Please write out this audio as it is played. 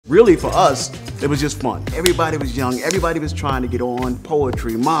Really, for us, it was just fun. Everybody was young, everybody was trying to get on.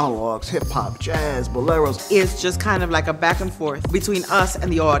 Poetry, monologues, hip hop, jazz, boleros. It's just kind of like a back and forth between us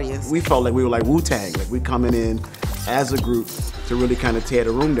and the audience. We felt like we were like Wu-Tang, like we coming in as a group to really kind of tear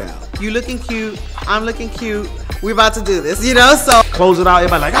the room down. You looking cute, I'm looking cute, we're about to do this, you know, so. Close it out,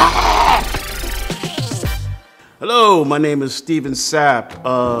 everybody like, ah! Hello, my name is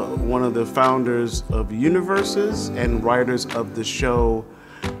Ruiz-Sapp, one of the founders of Universes and writers of the show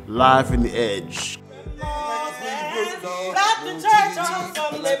Live from the Edge.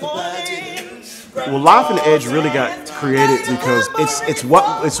 Well, Live from the Edge really got created because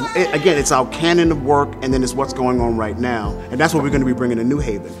it's our canon of work, and then it's what's going on right now, and that's what we're going to be bringing to New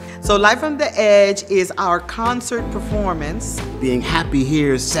Haven. So Live from the Edge is our concert performance. Being happy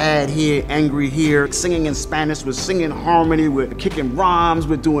here, sad here, angry here, singing in Spanish, we're singing harmony, we're kicking rhymes,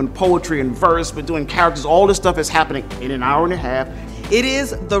 we're doing poetry and verse, we're doing characters. All this stuff is happening in an hour and a half. It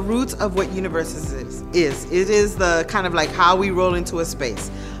is the roots of what Universes is. It is the kind of like how we roll into a space.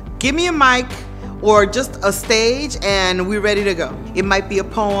 Give me a mic or just a stage and we're ready to go. It might be a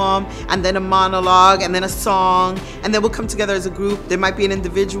poem and then a monologue and then a song, and then we'll come together as a group. There might be an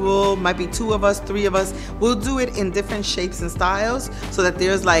individual, might be 2 of us, 3 of us. We'll do it in different shapes and styles so that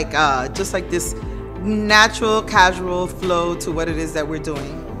there's like just like this natural, casual flow to what it is that we're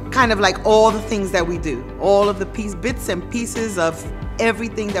doing. Kind of like all the things that we do, all of the bits and pieces of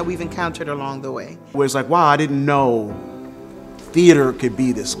everything that we've encountered along the way. Where it's like, wow, I didn't know theater could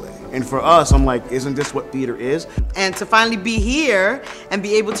be this way. And for us, I'm like, isn't this what theater is? And to finally be here and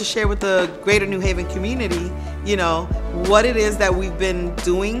be able to share with the greater New Haven community, you know, what it is that we've been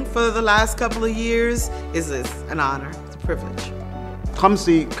doing for the last couple of years is an honor, it's a privilege. Come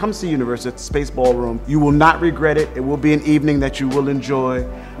see Universe at Space Ballroom. You will not regret it. It will be an evening that you will enjoy.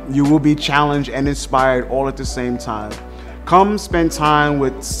 You will be challenged and inspired all at the same time. Come spend time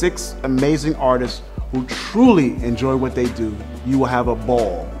with 6 amazing artists who truly enjoy what they do. You will have a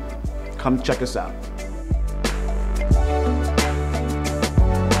ball. Come check us out.